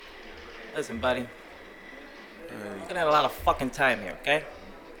Listen, buddy. You're gonna have a lot of fucking time here, okay?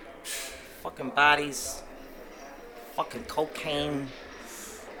 Fucking bodies, fucking cocaine,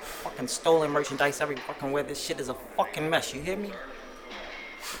 fucking stolen merchandise every fucking where. This shit is a fucking mess, you hear me?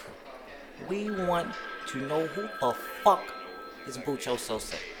 We want to know who the fuck is Bucho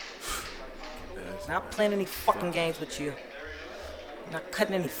Sosa. Not playing any fucking games with you. Not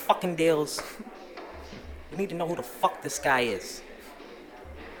cutting any fucking deals. We need to know who the fuck this guy is.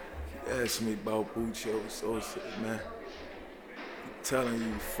 Ask me about Bucho Sosa, man. I'm telling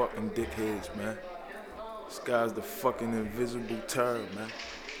you, fucking dickheads, man. This guy's the fucking invisible terror, man.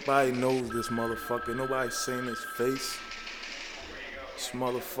 Nobody knows this motherfucker. Nobody seen his face. This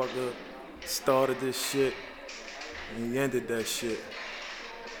motherfucker started this shit and he ended that shit.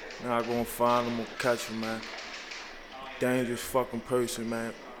 Now I gonna find him, gonna catch him, man. Dangerous fucking person,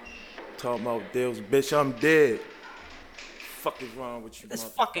 man. Talking about deals, bitch, I'm dead. Fuck is wrong with you, Get this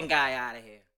motherfucker? fucking guy out of here.